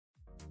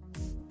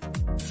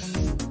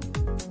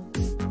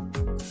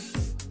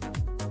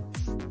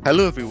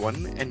Hello,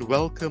 everyone, and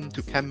welcome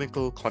to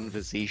Chemical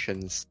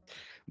Conversations.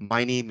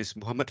 My name is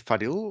Muhamad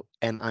Fadhil,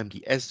 and I'm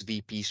the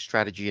SVP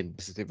Strategy and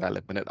Business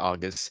Development at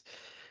Argus.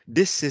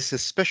 This is a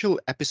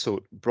special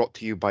episode brought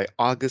to you by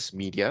Argus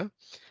Media,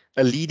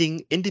 a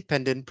leading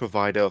independent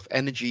provider of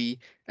energy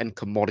and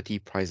commodity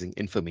pricing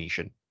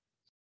information.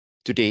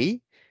 Today,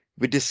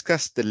 we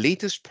discuss the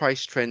latest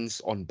price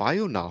trends on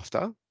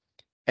bionaphtha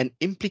and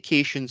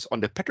implications on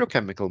the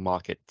petrochemical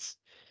markets.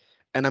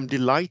 And I'm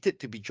delighted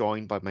to be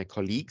joined by my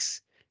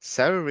colleagues,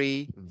 Sarah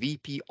Ray,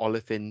 VP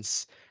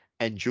Olefins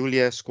and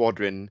Giulia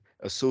Squadrin,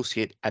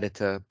 Associate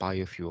Editor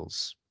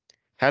Biofuels.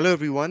 Hello,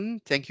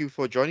 everyone. Thank you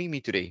for joining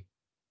me today.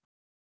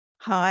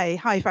 Hi,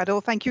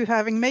 Fadhil. Thank you for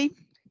having me.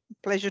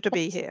 Pleasure to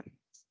be here.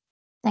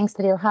 Thanks,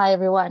 Fadhil. Hi,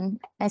 everyone.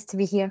 Nice to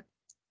be here.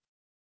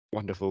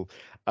 Wonderful.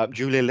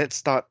 Giulia, let's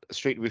start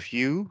straight with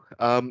you.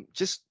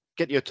 Just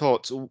get your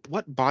thoughts.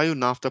 What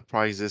bionaphtha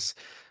prices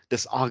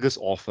does Argus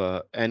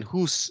offer, and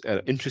who's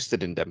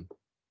interested in them?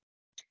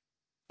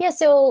 Yeah,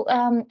 so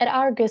at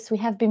Argus, we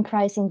have been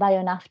pricing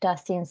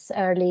bionaphtha since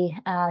early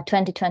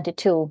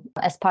 2022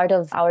 as part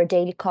of our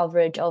daily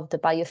coverage of the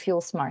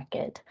biofuels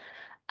market.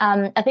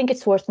 I think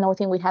it's worth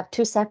noting we have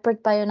two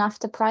separate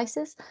bionaphtha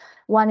prices.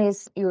 One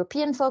is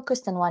European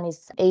focused and one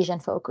is Asian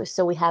focused.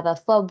 So we have a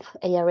FOB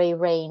ARA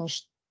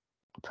range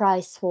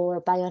price for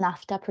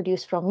bionaphtha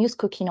produced from used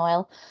cooking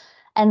oil.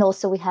 And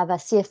also we have a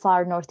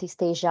CFR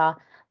Northeast Asia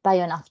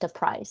bionaphtha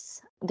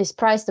price. This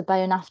price, the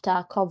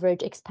bionaphtha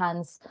coverage,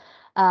 expands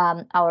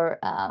our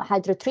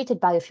hydrotreated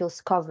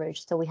biofuels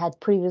coverage. So we had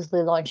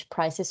previously launched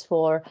prices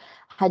for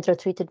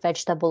hydrotreated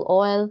vegetable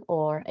oil,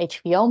 or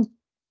HVO,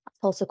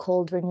 also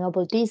called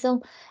renewable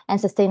diesel, and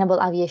sustainable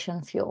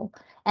aviation fuel,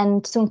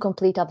 and soon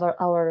complete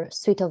our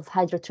suite of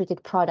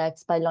hydrotreated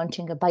products by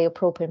launching a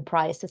biopropane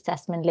price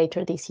assessment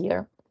later this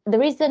year. The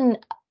reason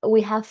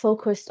we have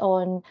focused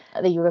on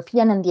the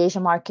European and the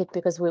Asian market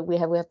because we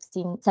have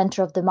seen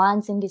center of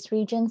demands in these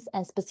regions,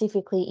 and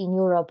specifically in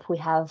Europe, we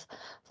have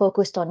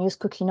focused on used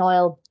cooking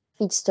oil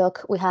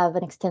feedstock. We have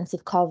an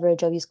extensive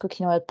coverage of used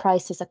cooking oil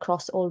prices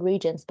across all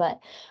regions, but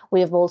we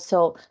have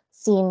also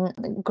seen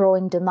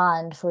growing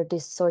demand for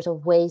this sort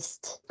of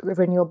waste,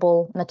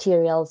 renewable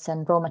materials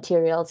and raw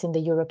materials in the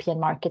European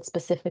market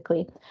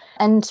specifically,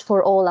 and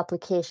for all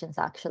applications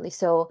actually.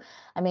 So,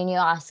 I mean, you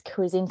ask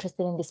who is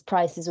interested in these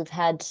prices. We've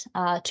had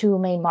two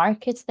main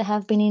markets that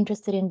have been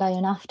interested in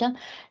bionaphtha.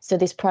 So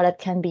this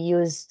product can be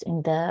used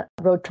in the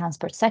road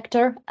transport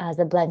sector as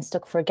a blend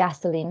stock for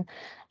gasoline,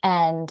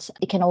 and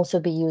it can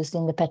also be used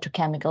in the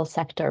petrochemical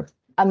sector.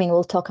 I mean,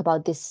 we'll talk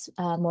about this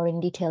more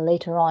in detail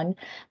later on,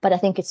 but I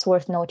think it's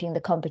worth noting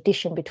the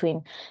competition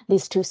between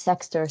these two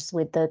sectors,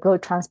 with the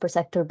road transport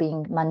sector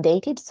being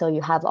mandated. So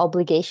you have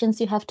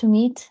obligations you have to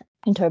meet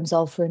in terms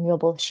of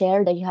renewable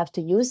share that you have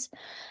to use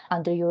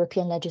under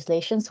European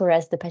legislations,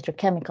 whereas the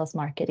petrochemicals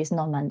market is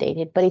not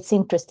mandated. But it's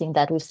interesting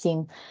that we've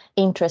seen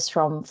interest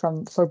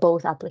for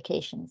both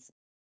applications.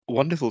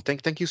 Wonderful.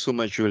 Thank you so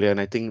much, Julia. And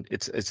I think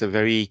it's a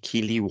very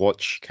keenly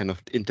watched kind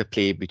of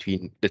interplay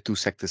between the two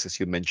sectors, as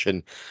you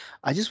mentioned.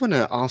 I just want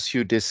to ask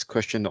you this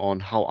question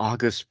on how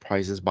Argus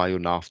prices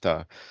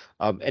bionaphtha.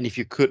 And if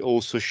you could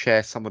also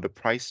share some of the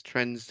price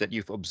trends that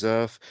you've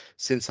observed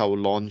since our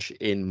launch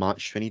in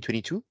March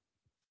 2022.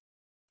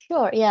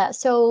 Sure, yeah.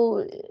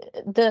 So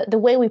the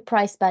way we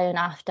price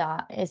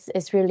bionaphtha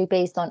is really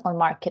based on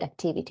market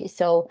activity.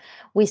 So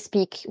we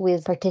speak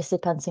with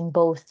participants in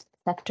both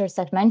sectors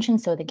I've mentioned,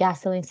 so the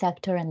gasoline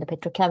sector and the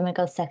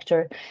petrochemical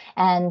sector,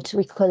 and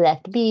we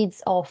collect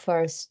bids,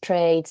 offers,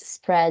 trades,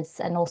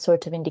 spreads, and all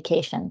sorts of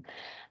indication.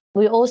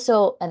 We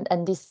also,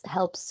 and this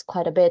helps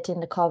quite a bit in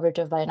the coverage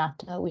of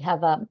bionaphtha, we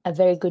have a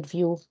very good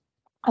view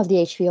of the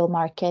HVO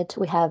market.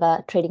 We have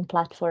a trading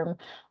platform,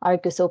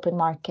 Argus Open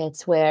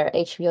Markets, where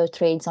HVO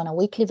trades on a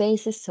weekly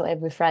basis. So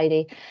every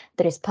Friday,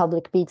 there is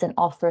public bids and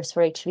offers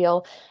for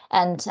HVO.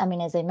 And I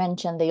mean, as I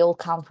mentioned, they all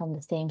come from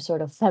the same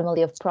sort of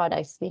family of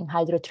products, being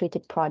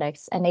hydrotreated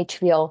products. And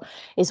HVO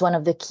is one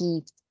of the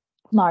key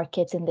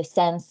markets in the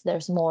sense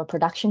there's more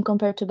production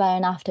compared to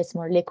bionaphtha, it's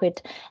more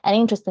liquid. And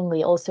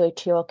interestingly, also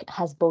HVO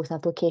has both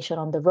application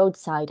on the road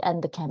side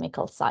and the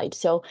chemical side.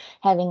 So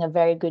having a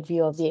very good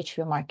view of the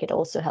HVO market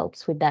also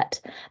helps with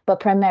that. But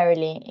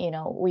primarily, you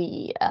know,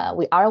 we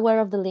are aware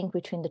of the link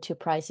between the two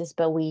prices,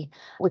 but we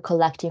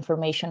collect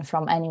information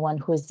from anyone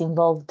who is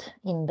involved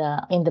in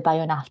the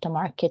bionaphtha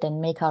market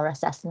and make our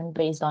assessment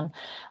based on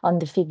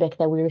the feedback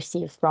that we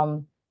receive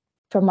from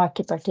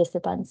market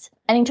participants.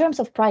 And in terms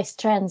of price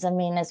trends, I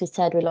mean, as we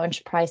said, we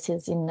launched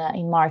prices in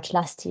March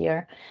last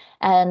year,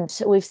 and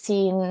we've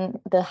seen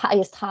the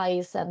highest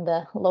highs and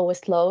the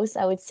lowest lows,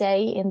 I would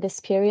say, in this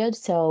period.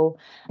 So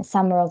in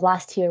summer of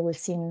last year, we've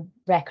seen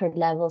record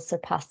levels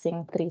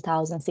surpassing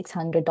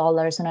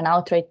 $3,600 on an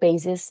outright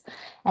basis.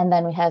 And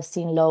then we have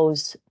seen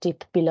lows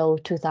dip below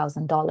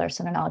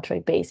 $2,000 on an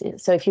outright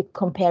basis. So if you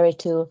compare it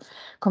to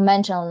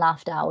conventional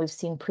naphtha, we've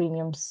seen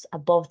premiums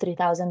above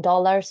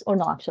 $3,000, or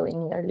not actually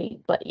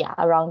nearly, but yeah,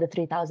 around the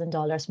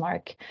 $3,000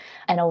 mark,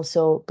 and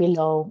also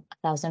below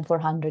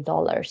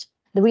 $1,400.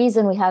 The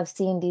reason we have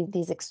seen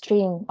these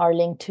extreme are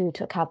linked to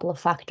a couple of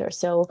factors.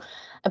 So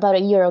about a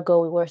year ago,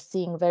 we were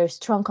seeing very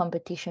strong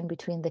competition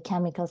between the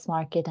chemicals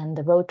market and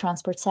the road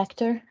transport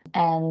sector.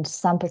 And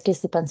some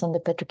participants on the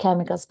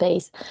petrochemical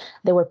space,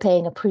 they were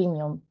paying a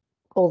premium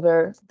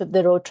over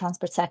the road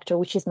transport sector,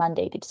 which is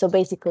mandated. So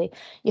basically,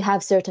 you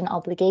have certain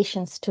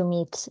obligations to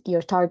meet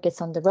your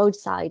targets on the road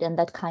side, and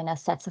that kind of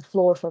sets a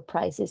floor for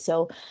prices.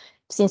 So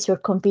since you're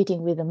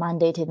competing with a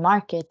mandated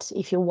market,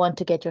 if you want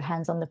to get your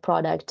hands on the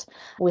product,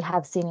 we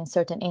have seen in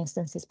certain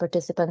instances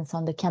participants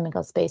on the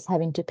chemical space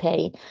having to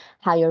pay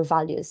higher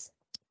values.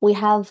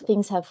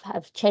 Things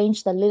have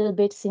changed a little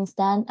bit since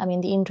then. I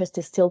mean, the interest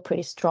is still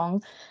pretty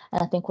strong,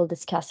 and I think we'll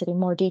discuss it in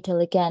more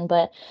detail again,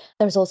 but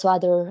there's also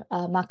other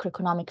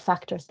macroeconomic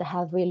factors that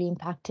have really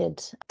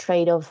impacted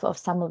trade of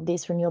some of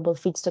these renewable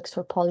feedstocks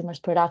for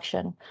polymers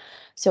production.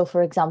 So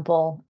for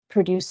example,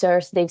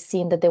 producers, they've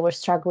seen that they were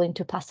struggling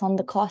to pass on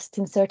the cost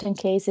in certain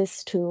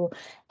cases to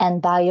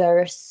end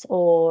buyers,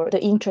 or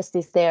the interest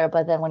is there,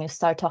 but then when you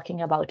start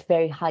talking about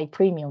very high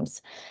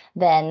premiums,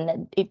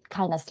 then it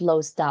kind of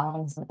slows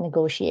down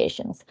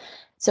negotiations.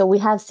 So we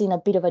have seen a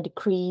bit of a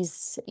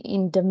decrease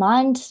in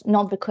demand,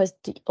 not because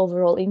the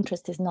overall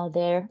interest is not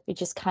there. It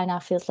just kind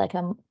of feels like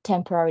a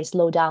temporary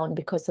slowdown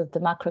because of the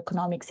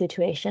macroeconomic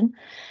situation.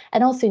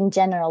 And also in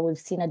general, we've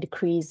seen a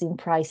decrease in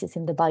prices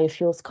in the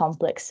biofuels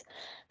complex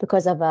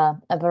because of a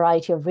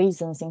variety of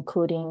reasons,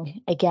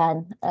 including,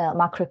 again,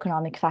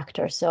 macroeconomic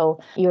factors.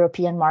 So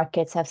European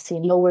markets have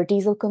seen lower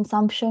diesel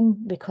consumption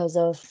because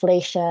of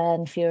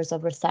inflation, fears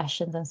of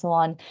recessions, and so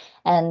on.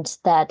 And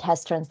that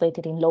has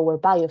translated in lower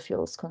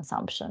biofuels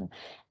consumption.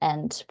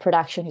 And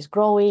production is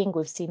growing.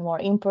 We've seen more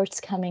imports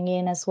coming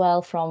in as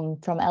well from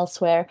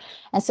elsewhere.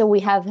 And so we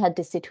have had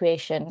this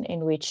situation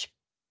in which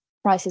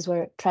prices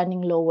were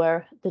trending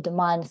lower. The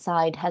demand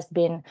side has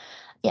been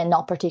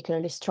not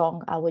particularly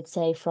strong, I would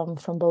say, from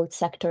both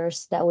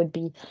sectors that would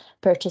be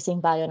purchasing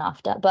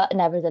bionaphtha. But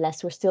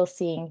nevertheless, we're still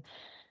seeing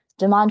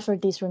demand for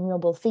these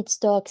renewable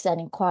feedstocks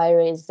and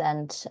inquiries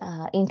and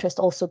interest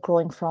also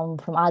growing from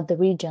other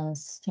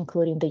regions,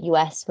 including the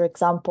US, for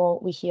example.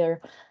 We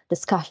hear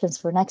discussions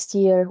for next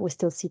year. We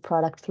still see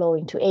product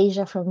flowing to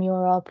Asia from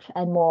Europe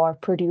and more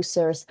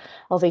producers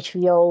of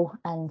HVO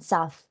and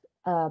SAF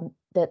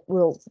that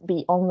will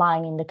be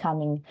online in the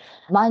coming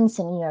months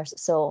and years.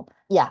 So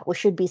yeah, we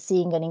should be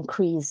seeing an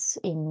increase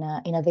in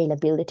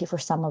availability for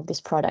some of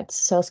these products.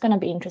 So it's going to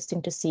be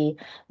interesting to see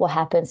what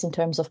happens in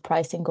terms of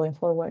pricing going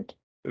forward.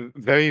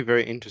 Very,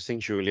 very interesting,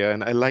 Julia.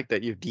 And I like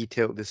that you've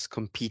detailed this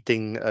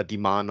competing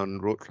demand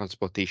on road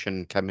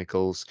transportation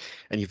chemicals.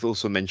 And you've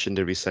also mentioned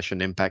the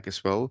recession impact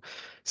as well.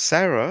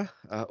 Sarah,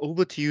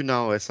 over to you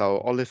now as our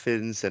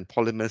olefins and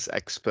polymers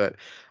expert.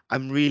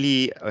 I'm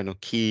really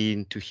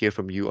keen to hear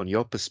from you on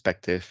your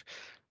perspective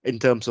in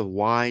terms of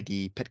why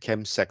the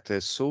petchem sector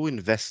is so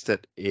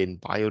invested in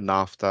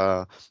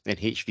bionaphtha and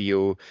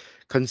HVO,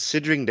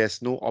 considering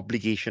there's no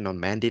obligation or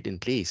mandate in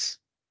place.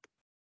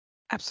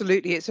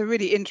 Absolutely. It's a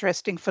really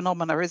interesting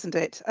phenomena, isn't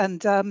it?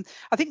 And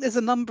I think there's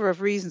a number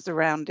of reasons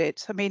around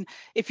it. I mean,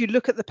 if you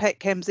look at the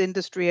petchems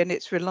industry and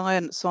its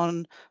reliance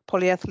on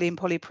polyethylene,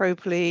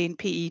 polypropylene,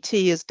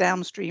 PET as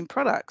downstream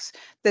products,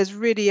 there's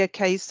really a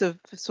case of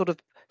sort of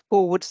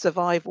forward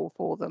survival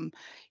for them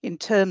in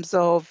terms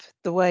of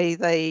the way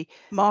they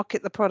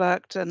market the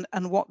product and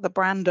what the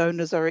brand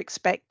owners are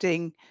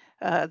expecting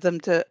them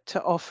to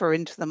offer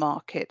into the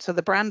market. So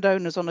the brand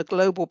owners on a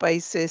global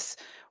basis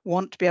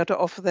want to be able to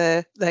offer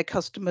their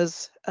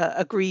customers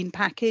a green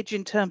package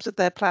in terms of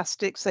their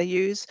plastics they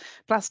use.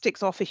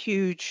 Plastics offer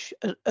huge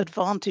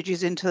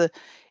advantages into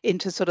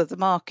sort of the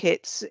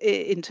markets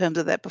in terms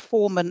of their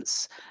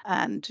performance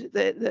and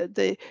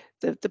the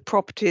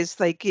properties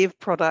they give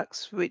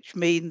products, which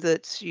mean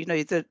that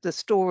the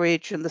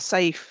storage and the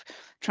safe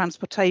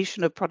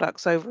transportation of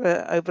products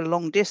over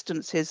long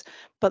distances,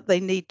 but they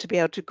need to be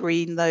able to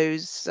green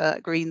those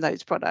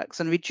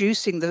products, and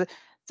reducing the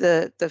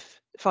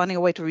finding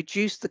a way to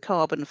reduce the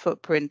carbon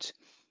footprint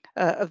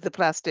of the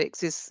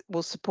plastics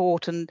will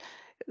support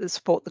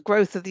the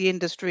growth of the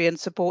industry and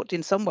support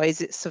in some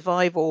ways its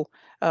survival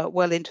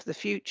well into the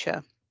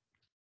future.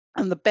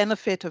 And the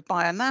benefit of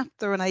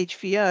bionaphtha and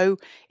HVO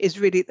is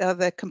really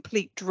they're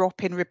complete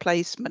drop-in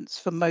replacements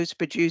for most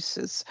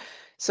producers.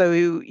 So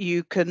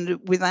you can,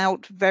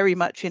 without very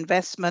much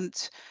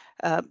investment,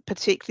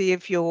 particularly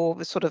if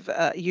you're sort of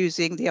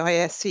using the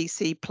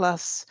ISCC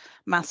plus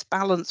mass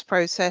balance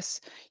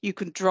process, you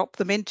can drop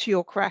them into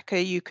your cracker.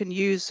 You can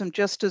use them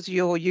just as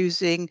you're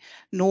using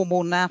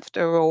normal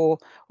naphtha or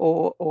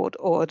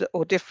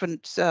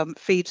different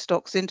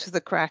feedstocks into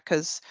the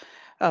crackers.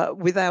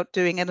 Without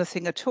doing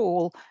anything at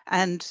all,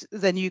 and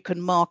then you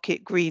can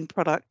market green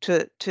product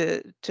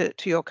to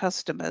your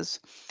customers.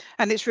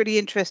 And it's really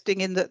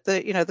interesting in that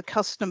the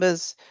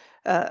customers,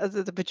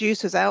 the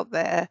producers out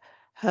there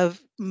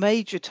have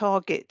major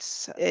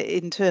targets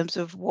in terms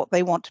of what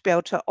they want to be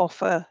able to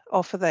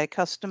offer their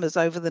customers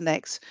over the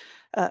next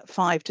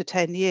 5 to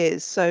 10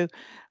 years. So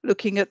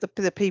looking at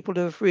the people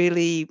who have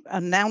really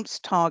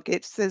announced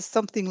targets, there's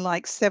something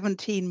like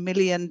 17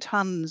 million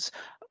tons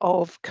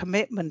of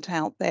commitment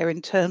out there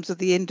in terms of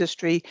the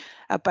industry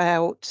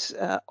about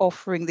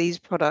offering these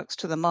products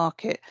to the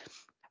market.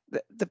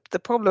 The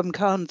problem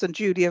comes, and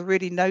Julia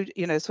really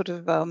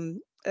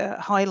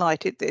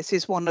highlighted this,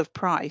 is one of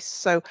price.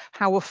 So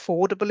how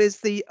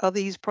affordable are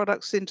these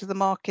products into the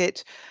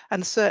market?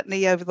 And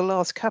certainly over the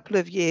last couple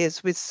of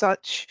years, with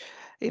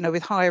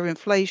with higher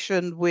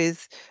inflation,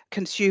 with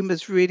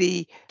consumers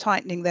really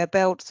tightening their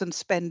belts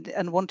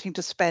and wanting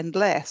to spend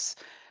less,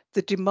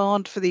 the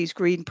demand for these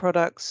green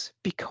products,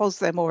 because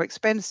they're more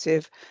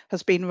expensive,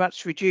 has been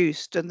much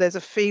reduced. And there's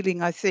a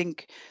feeling, I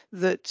think,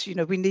 that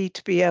we need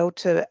to be able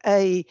to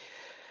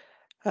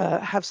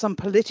have some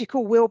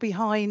political will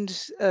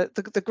behind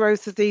the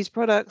growth of these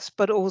products,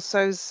 but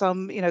also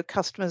some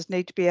customers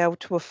need to be able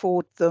to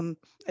afford them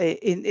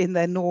in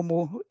their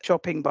normal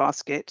shopping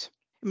basket.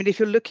 I mean, if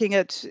you're looking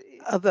at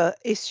other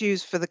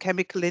issues for the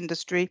chemical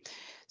industry,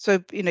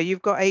 so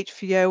you've got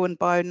HVO and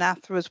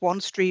bionaphtha as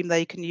one stream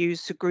they can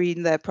use to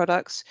green their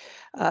products.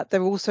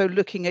 They're also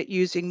looking at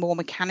using more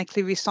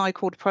mechanically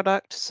recycled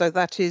product. So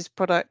that is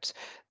product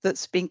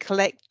that's been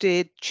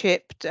collected,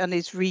 chipped, and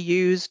is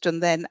reused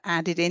and then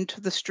added into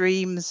the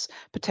streams,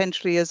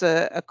 potentially as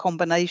a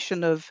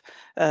combination of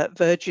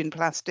virgin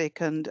plastic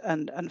and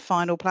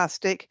final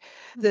plastic.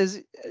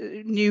 There's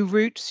new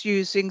routes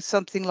using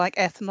something like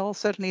ethanol.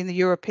 Certainly in the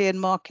European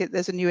market,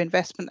 there's a new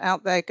investment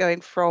out there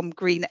going from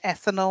green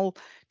ethanol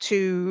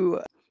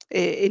into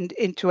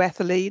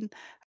ethylene.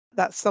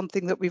 That's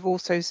something that we've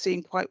also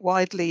seen quite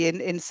widely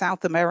in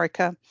South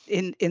America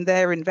in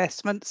their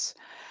investments.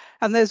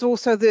 And there's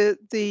also the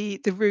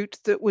route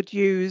that would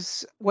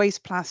use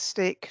waste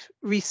plastic,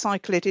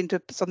 recycle it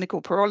into something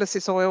called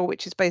pyrolysis oil,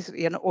 which is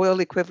basically an oil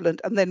equivalent,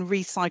 and then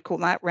recycle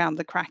that round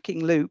the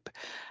cracking loop.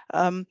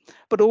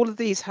 But all of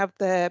these have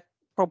their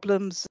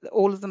problems.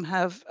 All of them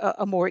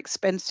are more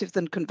expensive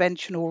than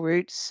conventional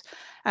routes.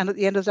 And at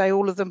the end of the day,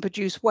 all of them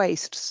produce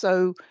waste.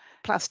 So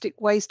plastic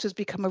waste has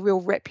become a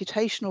real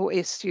reputational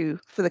issue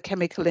for the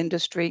chemical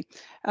industry.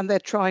 And they're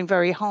trying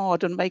very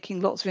hard and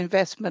making lots of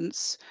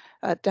investments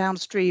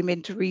downstream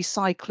into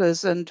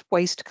recyclers and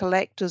waste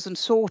collectors and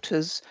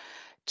sorters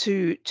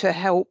to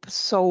help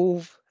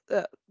solve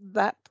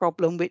that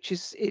problem, which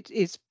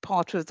is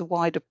part of the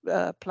wider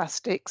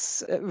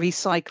plastics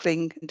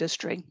recycling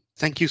industry.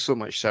 Thank you so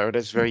much, Sarah.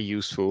 That's very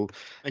useful.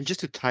 And just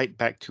to tie it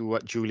back to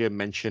what Julia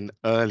mentioned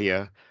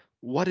earlier,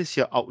 what is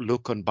your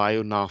outlook on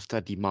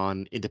bionaphtha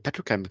demand in the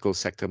petrochemical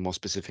sector more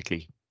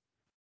specifically?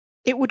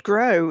 It would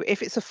grow.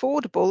 If it's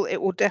affordable,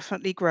 it will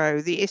definitely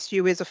grow. The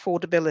issue is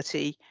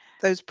affordability.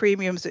 Those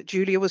premiums that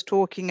Julia was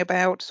talking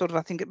about, sort of,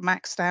 I think it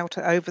maxed out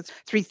at over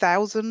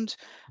 3,000,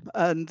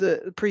 and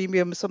the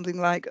premium, something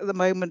like at the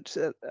moment,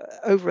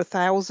 over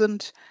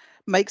 1,000,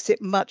 makes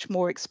it much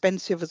more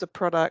expensive as a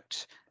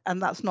product, and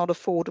that's not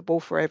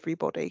affordable for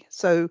everybody.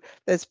 So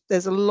there's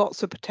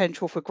lots of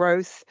potential for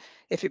growth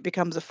if it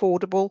becomes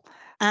affordable.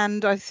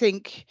 And I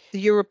think the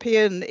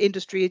European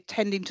industry is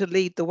tending to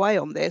lead the way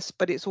on this,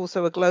 but it's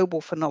also a global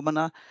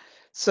phenomena.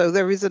 So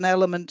there is an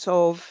element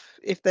of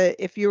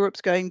if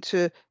Europe's going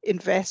to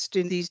invest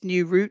in these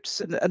new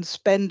routes and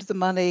spend the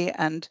money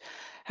and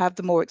have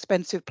the more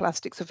expensive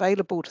plastics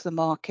available to the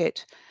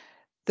market,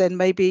 then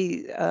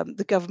maybe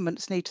the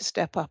governments need to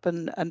step up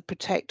and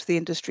protect the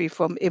industry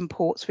from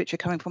imports which are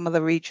coming from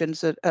other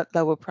regions at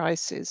lower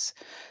prices.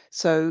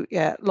 So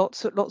yeah,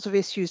 lots of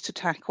issues to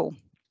tackle.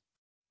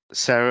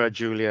 Sarah,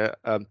 Julia,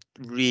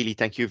 really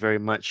thank you very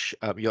much.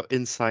 Your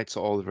insights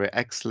are all very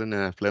excellent,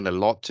 and I've learned a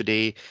lot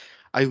today.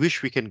 I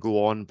wish we can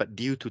go on, but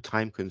due to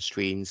time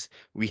constraints,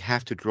 we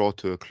have to draw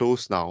to a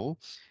close now.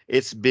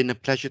 It's been a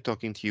pleasure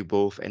talking to you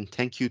both, and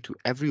thank you to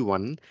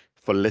everyone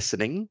for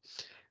listening.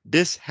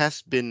 This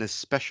has been a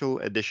special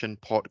edition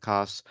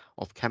podcast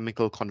of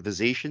Chemical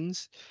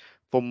Conversations.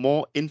 For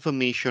more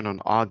information on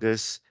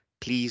Argus,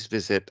 please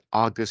visit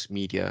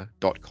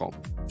argusmedia.com.